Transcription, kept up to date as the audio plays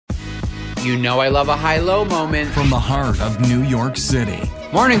You know I love a high-low moment. From the heart of New York City.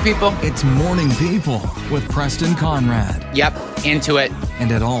 Morning, people. It's Morning People with Preston Conrad. Yep, into it.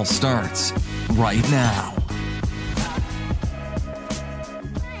 And it all starts right now.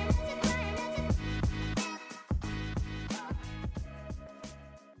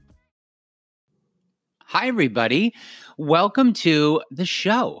 Hi, everybody. Welcome to the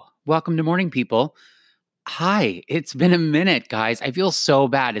show. Welcome to Morning People. Hi, it's been a minute, guys. I feel so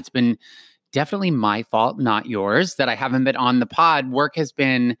bad. It's been definitely my fault, not yours, that I haven't been on the pod. Work has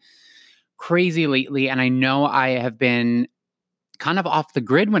been crazy lately, and I know I have been kind of off the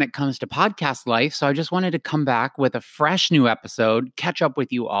grid when it comes to podcast life. So I just wanted to come back with a fresh new episode, catch up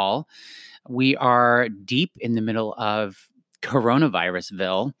with you all. We are deep in the middle of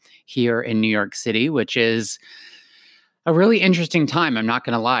coronavirusville here in New York City, which is a really interesting time. I'm not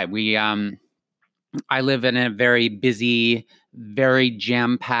going to lie. I live in a very busy, very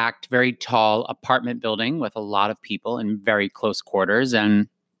jam-packed, very tall apartment building with a lot of people in very close quarters. And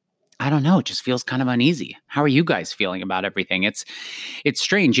I don't know, it just feels kind of uneasy. How are you guys feeling about everything? It's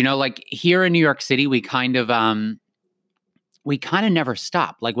strange, like here in New York City, we kind of never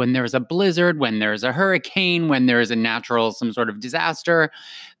stop. Like when there's a blizzard, when there's a hurricane, when there's some sort of disaster,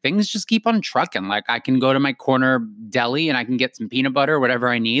 things just keep on trucking. Like I can go to my corner deli and I can get some peanut butter, whatever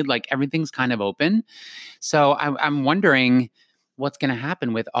I need. Like everything's kind of open. So I'm wondering what's going to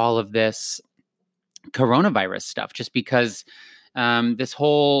happen with all of this coronavirus stuff, just because this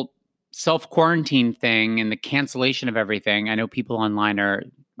whole self-quarantine thing and the cancellation of everything. I know people online are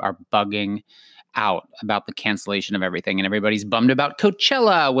bugging out about the cancellation of everything, and everybody's bummed about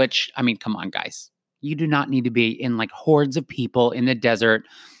Coachella, which, I mean, come on, guys. You do not need to be in like hordes of people in the desert,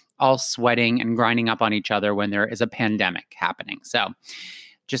 all sweating and grinding up on each other when there is a pandemic happening. So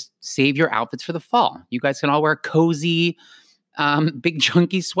just save your outfits for the fall. You guys can all wear cozy, big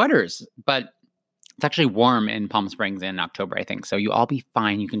chunky sweaters, but it's actually warm in Palm Springs in October, I think. So you'll all be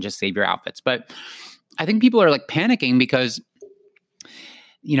fine. You can just save your outfits. But I think people are like panicking because,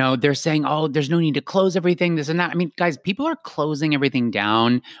 they're saying, oh, there's no need to close everything, this and that. I mean, guys, people are closing everything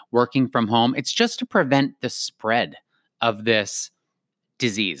down, working from home. It's just to prevent the spread of this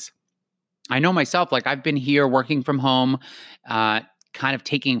disease. I know myself, like I've been here working from home, kind of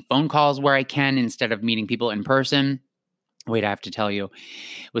taking phone calls where I can instead of meeting people in person. Wait, I have to tell you,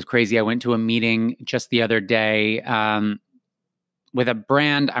 it was crazy. I went to a meeting just the other day with a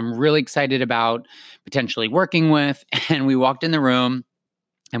brand I'm really excited about potentially working with. And we walked in the room.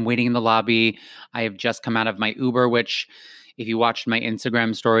 I'm waiting in the lobby. I have just come out of my Uber, which if you watched my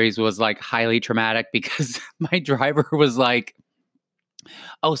Instagram stories was like highly traumatic because my driver was like,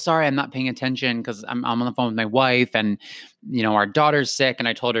 oh, sorry, I'm not paying attention because I'm on the phone with my wife and, our daughter's sick. And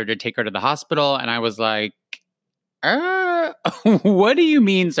I told her to take her to the hospital. And I was like, what do you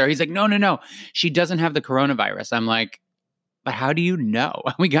mean, sir? He's like, no. She doesn't have the coronavirus. I'm like, but how do you know?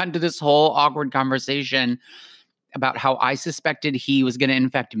 We got into this whole awkward conversation about how I suspected he was going to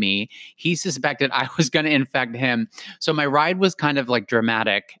infect me. He suspected I was going to infect him. So my ride was kind of like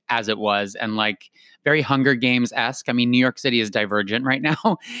dramatic as it was and like very Hunger Games-esque. I mean, New York City is divergent right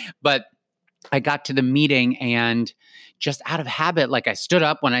now, but I got to the meeting and just out of habit, like I stood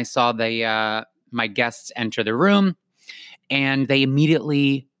up when I saw my guests enter the room, and they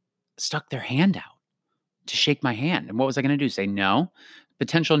immediately stuck their hand out to shake my hand. And what was I going to do? Say no?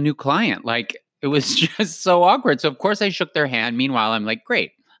 Potential new client. Like it was just so awkward. So of course I shook their hand. Meanwhile, I'm like,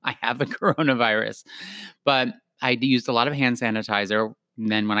 great, I have the coronavirus. But I used a lot of hand sanitizer. And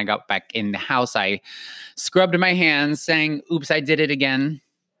then when I got back in the house, I scrubbed my hands saying, oops, I did it again,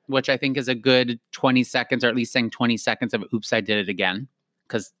 which I think is a good 20 seconds, or at least saying 20 seconds of oops, I did it again.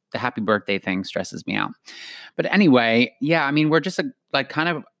 Because the happy birthday thing stresses me out. But anyway, yeah, I mean, we're just like kind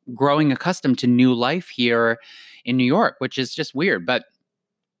of growing accustomed to new life here in New York, which is just weird. But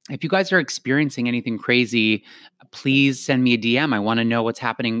if you guys are experiencing anything crazy, please send me a DM. I want to know what's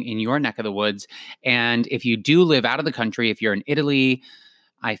happening in your neck of the woods. And if you do live out of the country, if you're in Italy,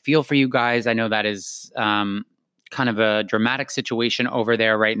 I feel for you guys. I know that is kind of a dramatic situation over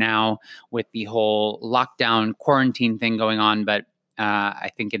there right now with the whole lockdown quarantine thing going on. But I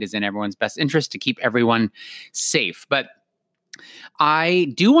think it is in everyone's best interest to keep everyone safe. But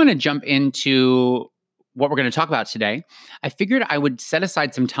I do want to jump into what we're going to talk about today. I figured I would set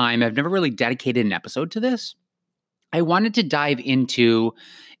aside some time. I've never really dedicated an episode to this. I wanted to dive into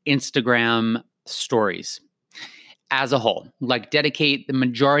Instagram stories as a whole, like dedicate the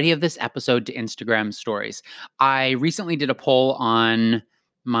majority of this episode to Instagram stories. I recently did a poll on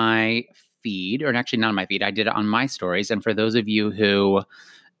my feed, or actually not on my feed, I did it on my stories. And for those of you who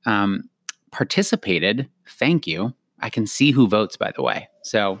participated, thank you. I can see who votes, by the way.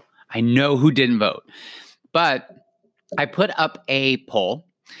 So I know who didn't vote. But I put up a poll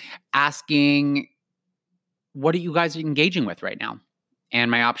asking, what are you guys engaging with right now? And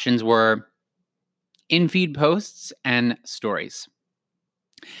my options were in-feed posts and stories.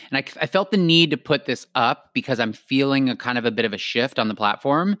 And I felt the need to put this up because I'm feeling a kind of a bit of a shift on the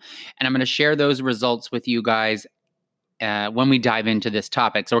platform. And I'm going to share those results with you guys when we dive into this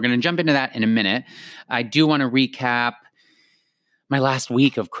topic. So we're going to jump into that in a minute. I do want to recap my last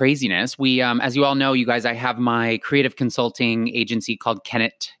week of craziness. We, as you all know, you guys, I have my creative consulting agency called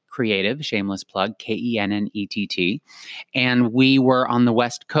Kennett Creative, shameless plug, Kennett. And we were on the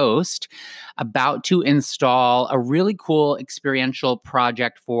West Coast about to install a really cool experiential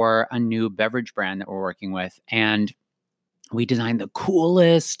project for a new beverage brand that we're working with. And we designed the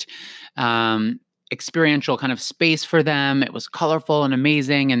coolest experiential kind of space for them. It was colorful and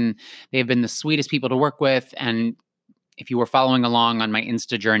amazing. And they've been the sweetest people to work with. And if you were following along on my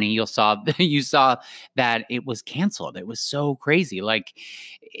Insta journey, you saw that it was canceled. It was so crazy. Like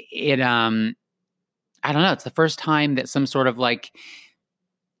it, I don't know. It's the first time that some sort of like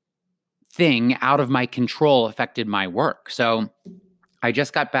thing out of my control affected my work. So I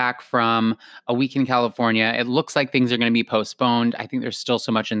just got back from a week in California. It looks like things are going to be postponed. I think there's still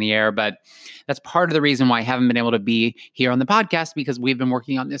so much in the air, but that's part of the reason why I haven't been able to be here on the podcast, because we've been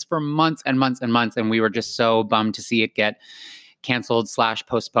working on this for months and months and months, and we were just so bummed to see it get canceled /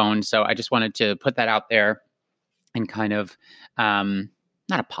 postponed. So I just wanted to put that out there and kind of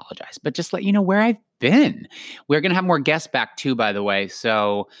not apologize, but just let you know where I've been. We're going to have more guests back too, by the way.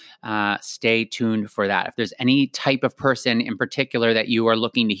 So stay tuned for that. If there's any type of person in particular that you are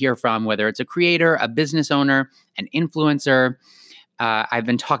looking to hear from, whether it's a creator, a business owner, an influencer, I've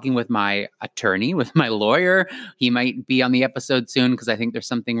been talking with my attorney, with my lawyer. He might be on the episode soon because I think there's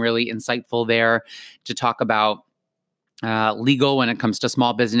something really insightful there to talk about legal when it comes to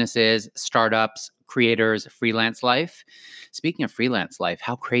small businesses, startups, creators, freelance life. Speaking of freelance life,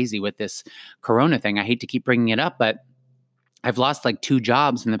 how crazy with this Corona thing. I hate to keep bringing it up, but I've lost like 2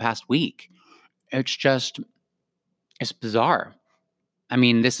 jobs in the past week. It's bizarre. I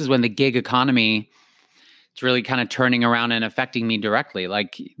mean, this is when the gig economy, it's really kind of turning around and affecting me directly.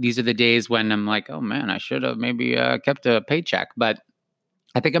 Like these are the days when I'm like, oh man, I should have maybe kept a paycheck. But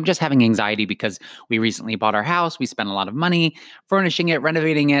I think I'm just having anxiety because we recently bought our house. We spent a lot of money furnishing it,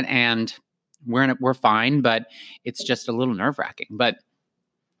 renovating it, and we're fine, but it's just a little nerve-wracking. But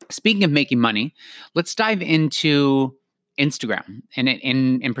speaking of making money, let's dive into Instagram, and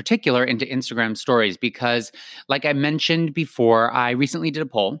in particular into Instagram stories, because like I mentioned before, I recently did a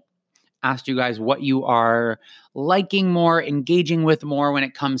poll, asked you guys what you are liking more, engaging with more when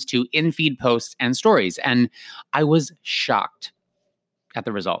it comes to in-feed posts and stories. And I was shocked at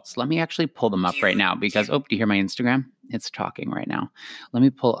the results. Let me actually pull them up right now because, do you hear my Instagram? It's talking right now. Let me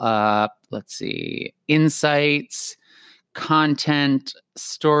pull up, let's see, insights, content,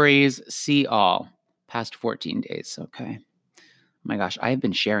 stories, see all, past 14 days. Okay. Oh my gosh, I have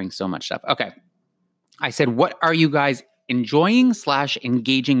been sharing so much stuff. Okay. I said, what are you guys enjoying /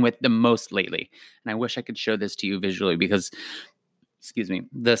 engaging with the most lately? And I wish I could show this to you visually because,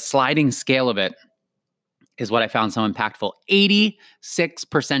 the sliding scale of it is what I found so impactful.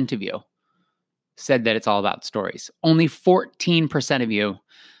 86% of you said that it's all about stories. Only 14% of you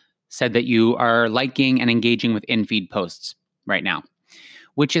said that you are liking and engaging with in-feed posts right now,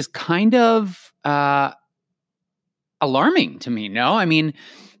 which is kind of alarming to me, no? I mean,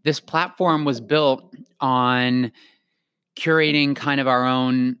 this platform was built on curating kind of our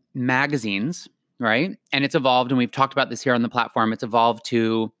own magazines, right? And it's evolved, and we've talked about this here on the platform, it's evolved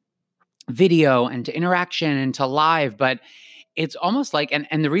to video and to interaction and to live, but it's almost like,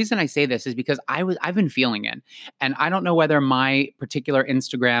 and the reason I say this is because I've been feeling it, and I don't know whether my particular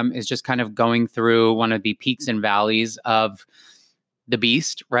Instagram is just kind of going through one of the peaks and valleys of the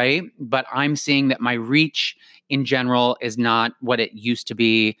beast, right? But I'm seeing that my reach in general is not what it used to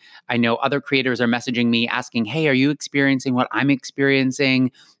be. I know other creators are messaging me asking, hey, are you experiencing what I'm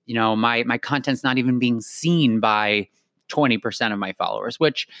experiencing? You know, my content's not even being seen by 20% of my followers,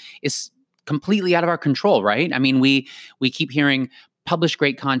 which is completely out of our control, right? I mean, we keep hearing publish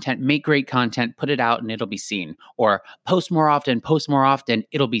great content, make great content, put it out and it'll be seen, or post more often,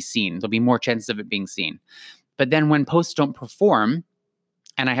 it'll be seen. There'll be more chances of it being seen. But then when posts don't perform,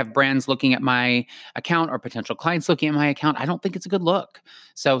 and I have brands looking at my account or potential clients looking at my account, I don't think it's a good look.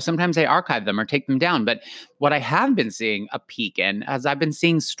 So sometimes I archive them or take them down. But what I have been seeing a peak in, as I've been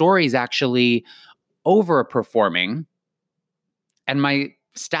seeing stories actually overperforming, and my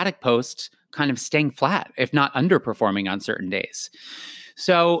static posts kind of staying flat, if not underperforming on certain days.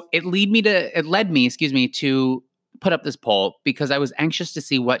 So it led me, to put up this poll because I was anxious to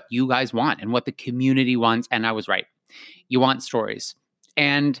see what you guys want and what the community wants. And I was right. You want stories.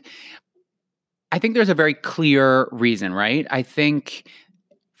 And I think there's a very clear reason, right? I think,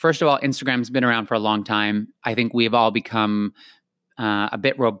 first of all, Instagram's been around for a long time. I think we've all become a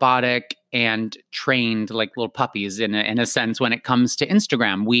bit robotic and trained like little puppies in a sense when it comes to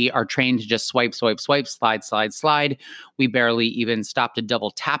Instagram. We are trained to just swipe, swipe, swipe, slide, slide, slide. We barely even stop to double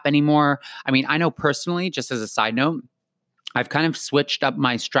tap anymore. I mean, I know personally, just as a side note, I've kind of switched up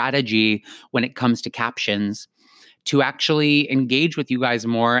my strategy when it comes to captions to actually engage with you guys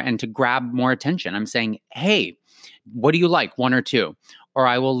more and to grab more attention. I'm saying, hey, what do you like? One or two? Or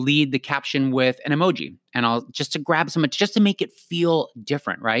I will lead the caption with an emoji and I'll just to grab some, just to make it feel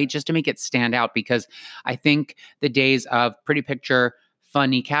different, right? Just to make it stand out, because I think the days of pretty picture,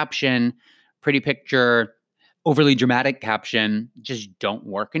 funny caption, pretty picture, overly dramatic caption just don't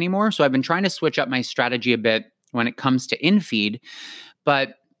work anymore. So I've been trying to switch up my strategy a bit when it comes to in-feed,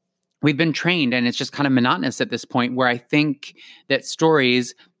 but we've been trained and it's just kind of monotonous at this point, where I think that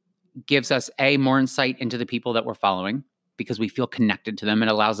stories gives us more insight into the people that we're following, because we feel connected to them. It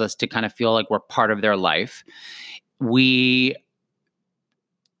allows us to kind of feel like we're part of their life. We,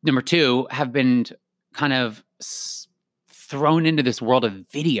 number two, have been kind of thrown into this world of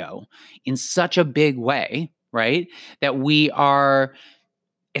video in such a big way, right? That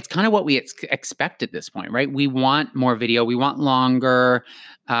it's kind of what we expect at this point, right? We want more video. We want longer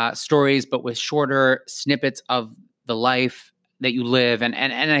stories, but with shorter snippets of the life that you live. And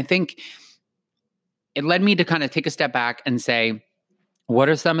I think it led me to kind of take a step back and say, what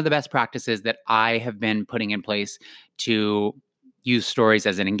are some of the best practices that I have been putting in place to use stories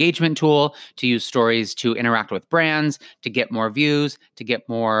as an engagement tool, to use stories to interact with brands, to get more views, to get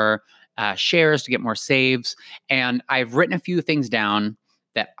more shares, to get more saves. And I've written a few things down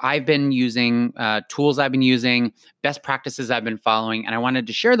that I've been using, tools I've been using, best practices I've been following, and I wanted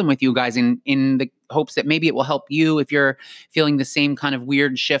to share them with you guys in the hopes that maybe it will help you if you're feeling the same kind of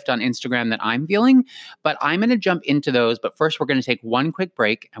weird shift on Instagram that I'm feeling. But I'm going to jump into those. But first, we're going to take one quick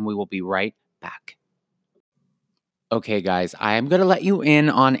break, and we will be right back. Okay, guys, I am going to let you in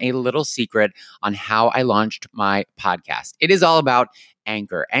on a little secret on how I launched my podcast. It is all about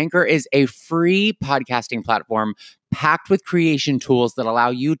Anchor. Anchor is a free podcasting platform packed with creation tools that allow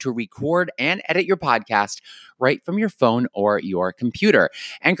you to record and edit your podcast right from your phone or your computer.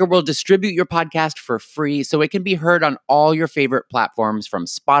 Anchor will distribute your podcast for free so it can be heard on all your favorite platforms, from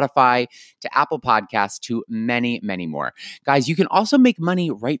Spotify to Apple Podcasts to many, many more. Guys, you can also make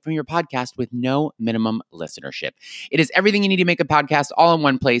money right from your podcast with no minimum listenership. It is everything you need to make a podcast all in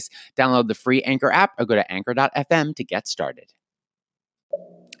one place. Download the free Anchor app or go to anchor.fm to get started.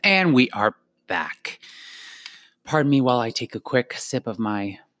 And we are back. Pardon me while I take a quick sip of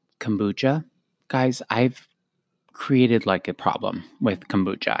my kombucha. Guys, I've created like a problem with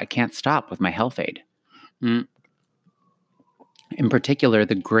kombucha. I can't stop with my health aid. In particular,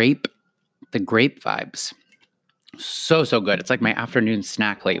 the grape vibes. So good. It's like my afternoon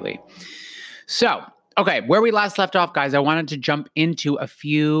snack lately. So, okay, where we last left off, guys, I wanted to jump into a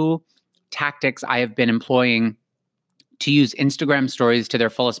few tactics I have been employing to use Instagram stories to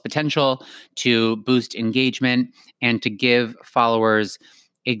their fullest potential, to boost engagement, and to give followers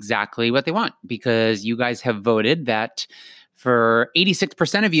exactly what they want. Because you guys have voted that for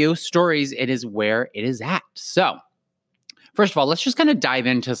 86% of you, stories, it is where it is at. So, first of all, let's just kind of dive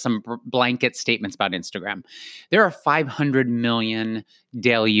into some blanket statements about Instagram. There are 500 million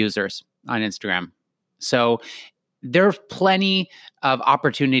daily users on Instagram. So there's plenty of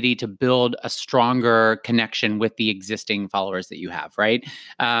opportunity to build a stronger connection with the existing followers that you have, right?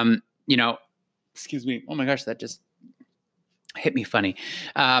 Excuse me. Oh my gosh, that just hit me funny.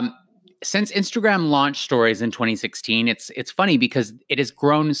 Since Instagram launched stories in 2016, it's funny because it has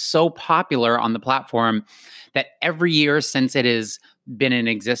grown so popular on the platform that every year since it has been in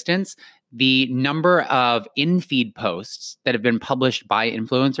existence, the number of in-feed posts that have been published by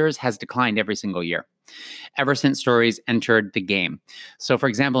influencers has declined every single year, ever since stories entered the game. So, for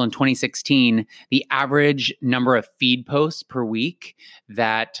example, in 2016, the average number of feed posts per week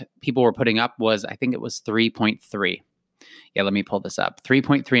that people were putting up was, I think it was 3.3. Yeah, let me pull this up.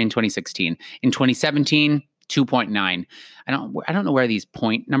 3.3 in 2016. In 2017, 2.9. I don't know where these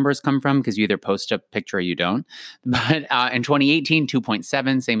point numbers come from, because you either post a picture or you don't. But in 2018,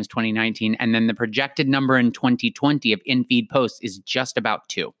 2.7, same as 2019. And then the projected number in 2020 of in-feed posts is just about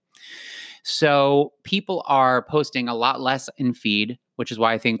 2. So people are posting a lot less in feed, which is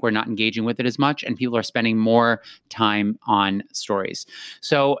why I think we're not engaging with it as much, and people are spending more time on stories.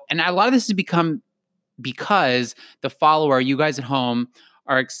 So, and a lot of this has become because the follower, you guys at home,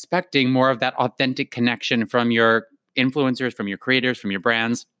 are expecting more of that authentic connection from your influencers, from your creators, from your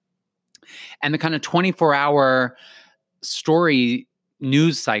brands. And the kind of 24-hour story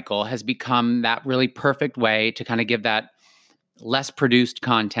news cycle has become that really perfect way to kind of give that less produced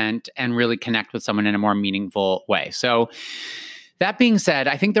content and really connect with someone in a more meaningful way. So that being said,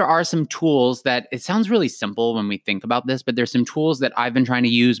 I think there are some tools that, it sounds really simple when we think about this, but there's some tools that I've been trying to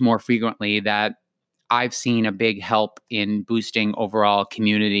use more frequently that I've seen a big help in boosting overall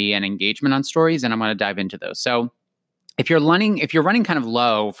community and engagement on stories, and I'm going to dive into those. So if you're running kind of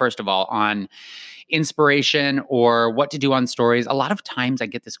low, first of all, on inspiration or what to do on stories, a lot of times I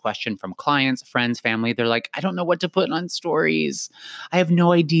get this question from clients, friends, family. They're like, I don't know what to put on stories. I have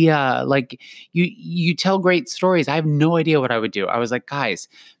no idea. Like, you tell great stories. I have no idea what I would do. I was like, guys,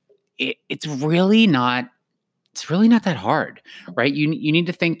 it's really not that hard, right? You need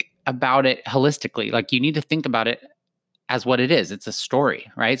to think about it holistically. Like, you need to think about it as what it is. It's a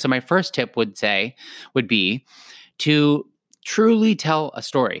story, right? So my first tip would be to truly tell a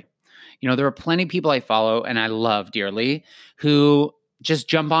story. You know, there are plenty of people I follow and I love dearly who just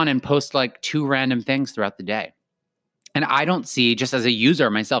jump on and post like 2 random things throughout the day. And I don't see, just as a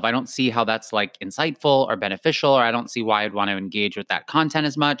user myself, I don't see how that's like insightful or beneficial, or I don't see why I'd want to engage with that content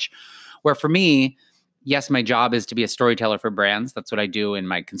as much. Where for me, yes, my job is to be a storyteller for brands. That's what I do in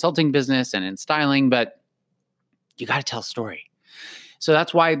my consulting business and in styling, but you got to tell a story. So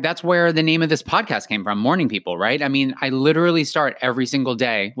that's where the name of this podcast came from, Morning People, right? I mean, I literally start every single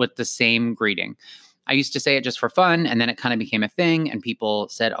day with the same greeting. I used to say it just for fun, and then it kind of became a thing, and people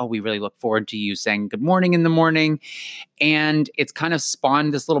said, oh, we really look forward to you saying good morning in the morning. And it's kind of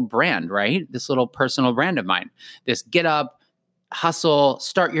spawned this little brand, right? This little personal brand of mine, this get up, hustle,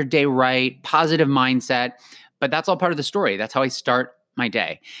 start your day right, positive mindset. But that's all part of the story. That's how I start my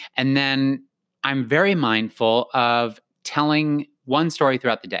day. And then I'm very mindful of telling one story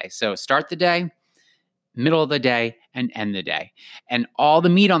throughout the day. So start the day, middle of the day, and end the day. And all the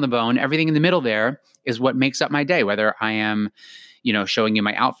meat on the bone, everything in the middle there is what makes up my day, whether I am, showing you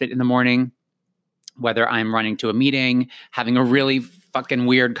my outfit in the morning, whether I'm running to a meeting, having a really fucking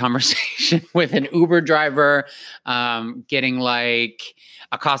weird conversation with an Uber driver, getting like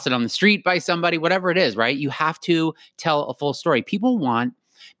accosted on the street by somebody, whatever it is, right? You have to tell a full story. People want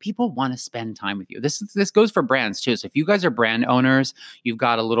to spend time with you. This goes for brands too. So if you guys are brand owners, you've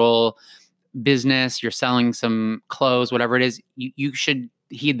got a little business, you're selling some clothes, whatever it is, you should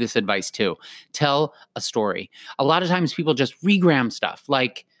heed this advice too. Tell a story. A lot of times people just regram stuff.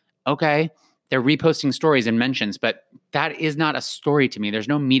 Like, okay, they're reposting stories and mentions, but that is not a story to me. There's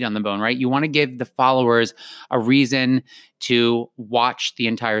no meat on the bone, right? You want to give the followers a reason to watch the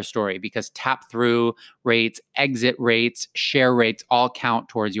entire story, because tap through rates, exit rates, share rates all count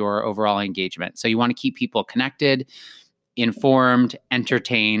towards your overall engagement. So you want to keep people connected, informed,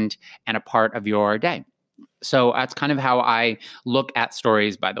 entertained, and a part of your day. So that's kind of how I look at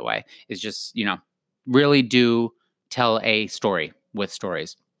stories, by the way, is just, really do tell a story with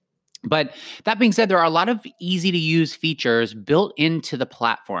stories. But that being said, there are a lot of easy to use features built into the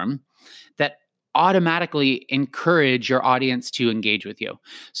platform that automatically encourage your audience to engage with you.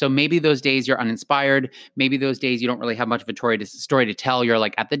 So maybe those days you're uninspired. Maybe those days you don't really have much of a story to tell. You're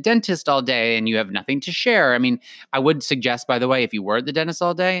like at the dentist all day and you have nothing to share. I mean, I would suggest, by the way, if you were at the dentist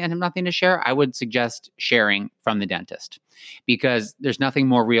all day and have nothing to share, I would suggest sharing from the dentist, because there's nothing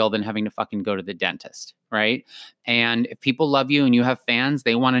more real than having to fucking go to the dentist, right? And if people love you and you have fans,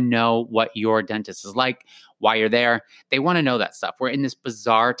 they want to know what your dentist is like, why you're there. They want to know that stuff. We're in this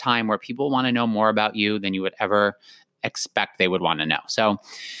bizarre time where people want to know more about you than you would ever expect they would want to know. So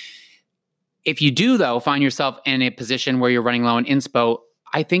if you do, though, find yourself in a position where you're running low on inspo,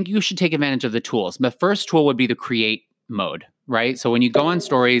 I think you should take advantage of the tools. The first tool would be the create mode, right? So when you go on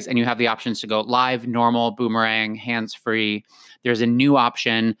stories and you have the options to go live, normal, boomerang, hands-free, there's a new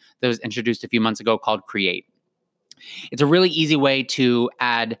option that was introduced a few months ago called create. It's a really easy way to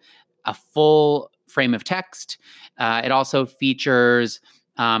add a full frame of text. It also features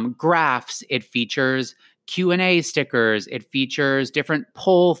graphs. It features Q&A stickers. It features different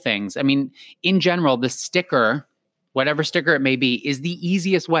poll things. I mean, in general, the sticker, whatever sticker it may be, is the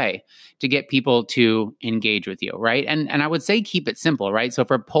easiest way to get people to engage with you, right? And I would say keep it simple, right? So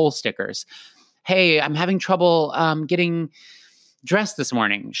for poll stickers, hey, I'm having trouble getting dressed this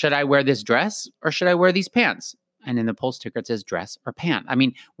morning. Should I wear this dress or should I wear these pants? And in the poll sticker, it says dress or pant. I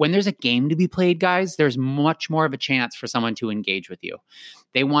mean, when there's a game to be played, guys, there's much more of a chance for someone to engage with you.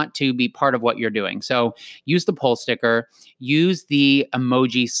 They want to be part of what you're doing. So use the poll sticker, use the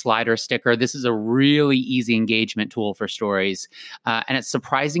emoji slider sticker. This is a really easy engagement tool for stories. And it's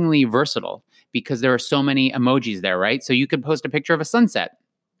surprisingly versatile because there are so many emojis there, right? So you could post a picture of a sunset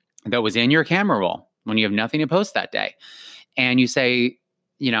that was in your camera roll when you have nothing to post that day. And you say,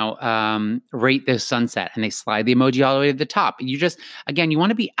 rate this sunset, and they slide the emoji all the way to the top. And you just, again, you want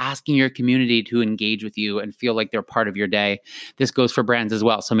to be asking your community to engage with you and feel like they're part of your day. This goes for brands as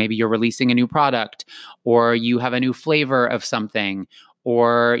well. So maybe you're releasing a new product, or you have a new flavor of something,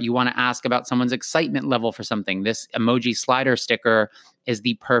 or you want to ask about someone's excitement level for something. This emoji slider sticker is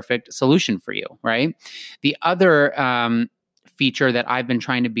the perfect solution for you, right? The other feature that I've been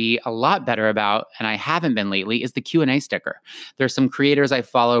trying to be a lot better about, and I haven't been lately, is the Q&A sticker. There's some creators I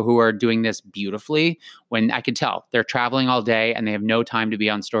follow who are doing this beautifully, when I could tell they're traveling all day and they have no time to be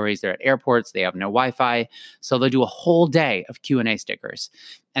on stories. They're at airports, they have no Wi-Fi. So they'll do a whole day of Q&A stickers.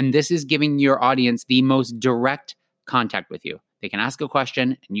 And this is giving your audience the most direct contact with you. They can ask a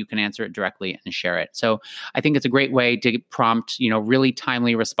question and you can answer it directly and share it. So I think it's a great way to prompt, really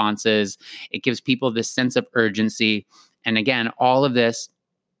timely responses. It gives people this sense of urgency. And again, all of this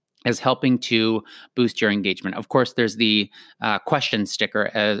is helping to boost your engagement. Of course, there's the question sticker,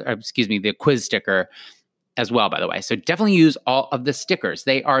 the quiz sticker as well, by the way. So definitely use all of the stickers.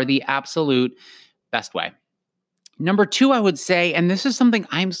 They are the absolute best way. Number 2, I would say, and this is something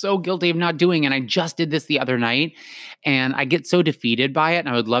I'm so guilty of not doing, and I just did this the other night, and I get so defeated by it, and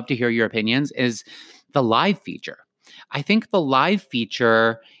I would love to hear your opinions, is the live feature. I think the live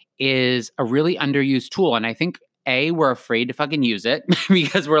feature is a really underused tool, and I think we're afraid to fucking use it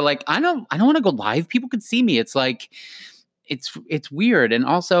because we're like, I don't want to go live. People could see me. It's like, it's weird. And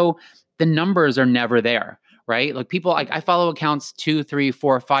also the numbers are never there, right? Like people, like I follow accounts 2, 3,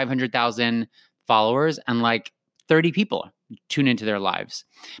 4, 500,000 followers, and like 30 people tune into their lives.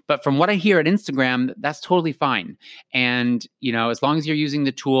 But from what I hear at Instagram, that's totally fine. And, as long as you're using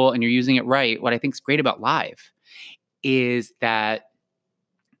the tool and you're using it right, what I think is great about live is that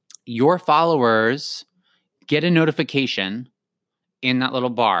your followers get a notification in that little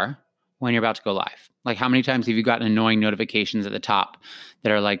bar when you're about to go live. Like, how many times have you gotten annoying notifications at the top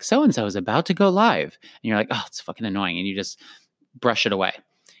that are like, so-and-so is about to go live? And you're like, oh, it's fucking annoying. And you just brush it away.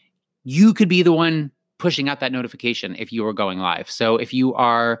 You could be the one pushing out that notification if you were going live. So if you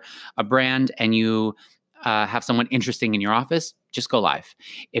are a brand and you have someone interesting in your office, just go live.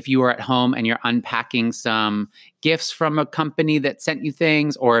 If you are at home and you're unpacking some gifts from a company that sent you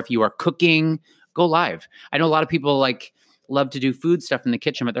things, or if you are cooking, go live. I know a lot of people love to do food stuff in the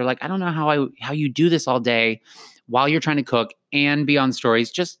kitchen, but they're like, I don't know how you do this all day while you're trying to cook and be on stories.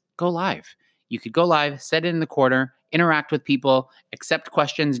 Just go live. You could go live, set it in the corner, interact with people, accept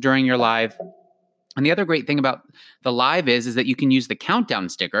questions during your live. And the other great thing about the live is that you can use the countdown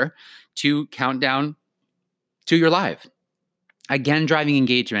sticker to count down to your live. Again, driving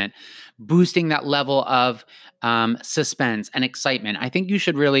engagement, boosting that level of suspense and excitement. I think you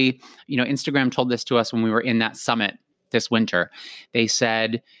should really, Instagram told this to us when we were in that summit this winter. They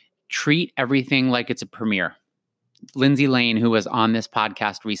said, treat everything like it's a premiere. Lindsay Lane, who was on this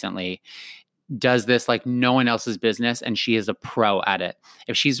podcast recently, does this like no one else's business, and she is a pro at it.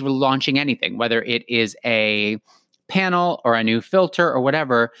 If she's launching anything, whether it is a panel or a new filter or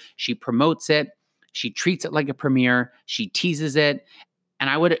whatever, she promotes it. She treats it like a premiere. She teases it. And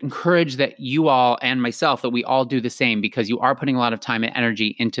I would encourage that you all and myself, that we all do the same, because you are putting a lot of time and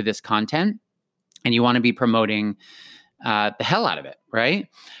energy into this content and you want to be promoting the hell out of it, right?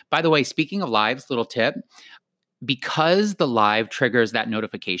 By the way, speaking of lives, little tip, because the live triggers that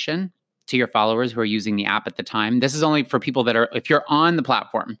notification to your followers who are using the app at the time, this is only for people that are, if you're on the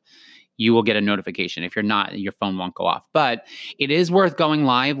platform, you will get a notification. If you're not, your phone won't go off. But it is worth going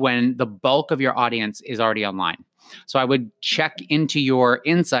live when the bulk of your audience is already online. So I would check into your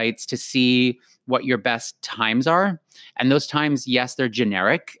insights to see what your best times are. And those times, yes, they're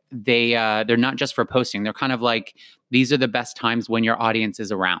generic. They're not just for posting. They're kind of like, these are the best times when your audience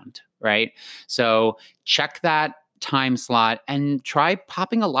is around, right? So check that time slot and try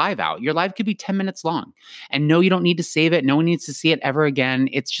popping a live out. Your live could be 10 minutes long. And no, you don't need to save it. No one needs to see it ever again.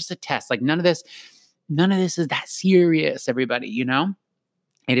 It's just a test. Like none of this is that serious, everybody,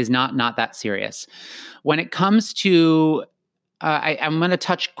 It is not that serious. When it comes to, I'm going to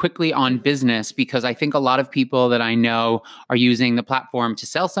touch quickly on business, because I think a lot of people that I know are using the platform to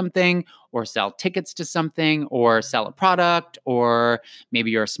sell something, or sell tickets to something, or sell a product, or maybe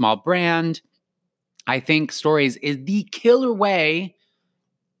you're a small brand. I think stories is the killer way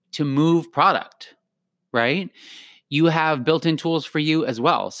to move product, right? You have built-in tools for you as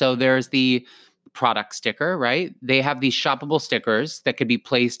well. So there's the product sticker, right? They have these shoppable stickers that could be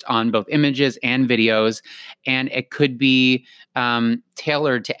placed on both images and videos, and it could be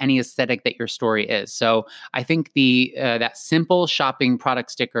tailored to any aesthetic that your story is. So I think that simple shopping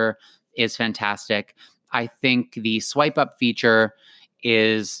product sticker is fantastic. I think the swipe up feature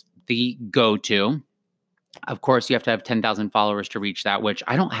is the go-to. Of course, you have to have 10,000 followers to reach that, which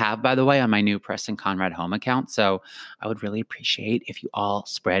I don't have, by the way, on my new Preston Conrad home account. So I would really appreciate if you all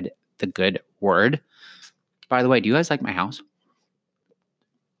spread the good word. By the way, do you guys like my house?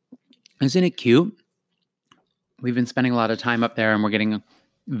 Isn't it cute? We've been spending a lot of time up there and we're getting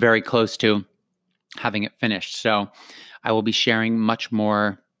very close to having it finished. So I will be sharing much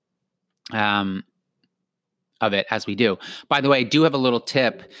more of it as we do. By the way, I do have a little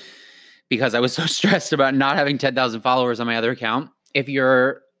tip because I was so stressed about not having 10,000 followers on my other account. If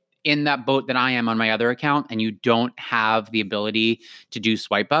you're in that boat that I am on my other account and you don't have the ability to do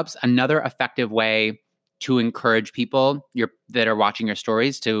swipe ups, another effective way to encourage people that are watching your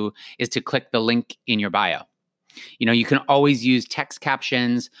stories is to click the link in your bio. You know, you can always use text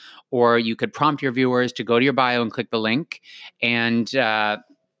captions, or you could prompt your viewers to go to your bio and click the link, and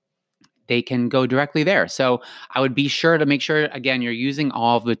they can go directly there. So I would be sure to make sure, again, you're using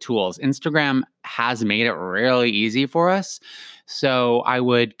all of the tools. Instagram has made it really easy for us. So I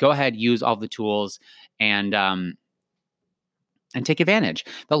would go ahead, use all the tools, and take advantage.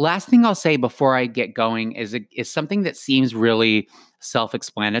 The last thing I'll say before I get going is something that seems really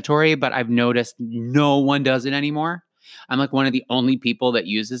self-explanatory, but I've noticed no one does it anymore. I'm like one of the only people that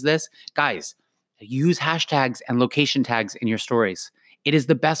uses this. Guys, use hashtags and location tags in your stories. It is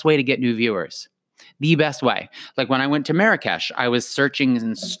the best way to get new viewers. The best way. Like when I went to Marrakesh, I was searching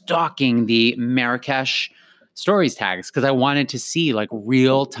and stalking the Marrakesh stories tags because I wanted to see like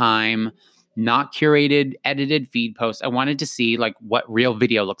real time, not curated, edited feed posts. I wanted to see like what real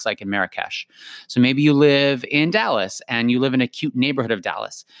video looks like in Marrakesh. So maybe you live in Dallas and you live in a cute neighborhood of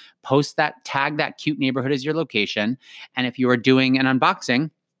Dallas. Post that, tag that cute neighborhood as your location. And if you are doing an unboxing,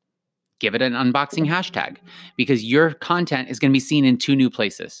 give it an unboxing hashtag, because your content is going to be seen in 2 new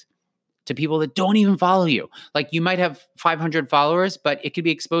places to people that don't even follow you. Like you might have 500 followers, but it could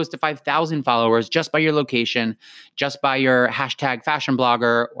be exposed to 5,000 followers just by your location, just by your hashtag fashion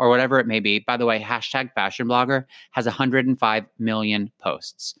blogger or whatever it may be. By the way, hashtag fashion blogger has 105 million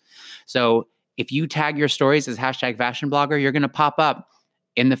posts. So if you tag your stories as hashtag fashion blogger, you're going to pop up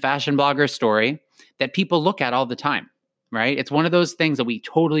in the fashion blogger story that people look at all the time. Right? It's one of those things that we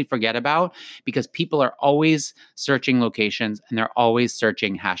totally forget about because people are always searching locations and they're always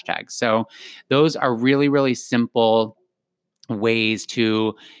searching hashtags. So those are really, really simple ways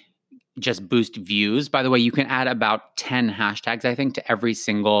to just boost views. By the way, you can add about 10 hashtags, I think, to every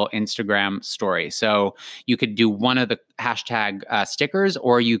single Instagram story. So you could do one of the hashtag stickers,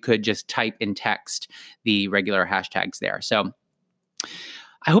 or you could just type in text the regular hashtags there. So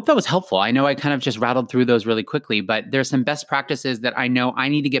I hope that was helpful. I know I kind of just rattled through those really quickly, but there's some best practices that I know I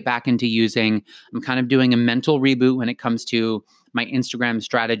need to get back into using. I'm kind of doing a mental reboot when it comes to my Instagram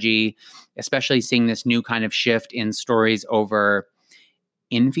strategy, especially seeing this new kind of shift in stories over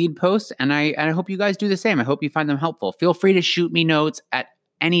in-feed posts. And I hope you guys do the same. I hope you find them helpful. Feel free to shoot me notes at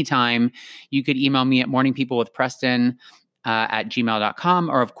any time. You could email me at morningpeoplewithpreston at gmail.com,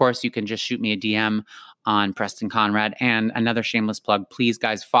 or of course, you can just shoot me a DM on Preston Conrad. And another shameless plug, please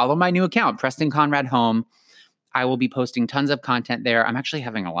guys, follow my new account, Preston Conrad Home. I will be posting tons of content there. I'm actually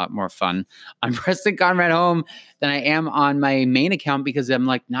having a lot more fun on Preston Conrad Home than I am on my main account because I'm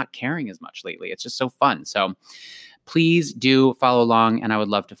like not caring as much lately. It's just so fun. So please do follow along and I would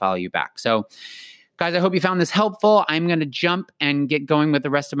love to follow you back. So guys, I hope you found this helpful. I'm going to jump and get going with the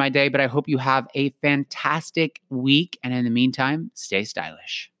rest of my day, but I hope you have a fantastic week. And in the meantime, stay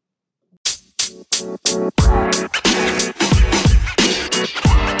stylish.